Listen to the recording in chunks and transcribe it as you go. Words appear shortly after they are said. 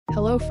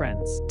Hello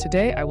friends,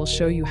 today I will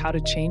show you how to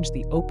change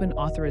the Open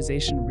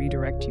Authorization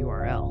Redirect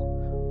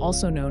URL,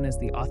 also known as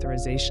the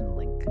authorization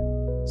link.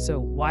 So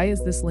why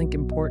is this link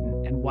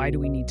important and why do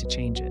we need to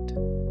change it?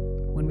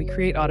 When we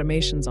create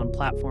automations on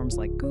platforms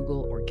like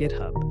Google or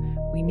GitHub,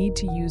 we need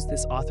to use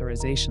this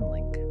authorization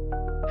link.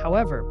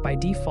 However, by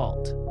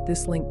default,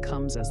 this link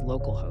comes as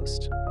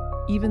localhost.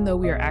 Even though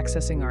we are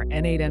accessing our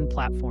n8n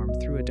platform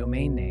through a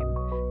domain name,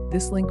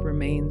 this link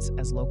remains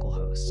as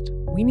localhost.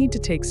 We need to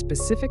take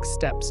specific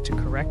steps to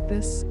correct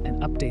this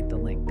and update the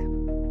link.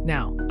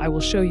 Now, I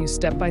will show you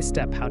step by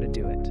step how to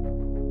do it.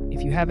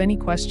 If you have any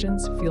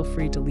questions, feel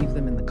free to leave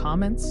them in the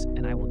comments,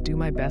 and I will do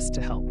my best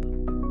to help.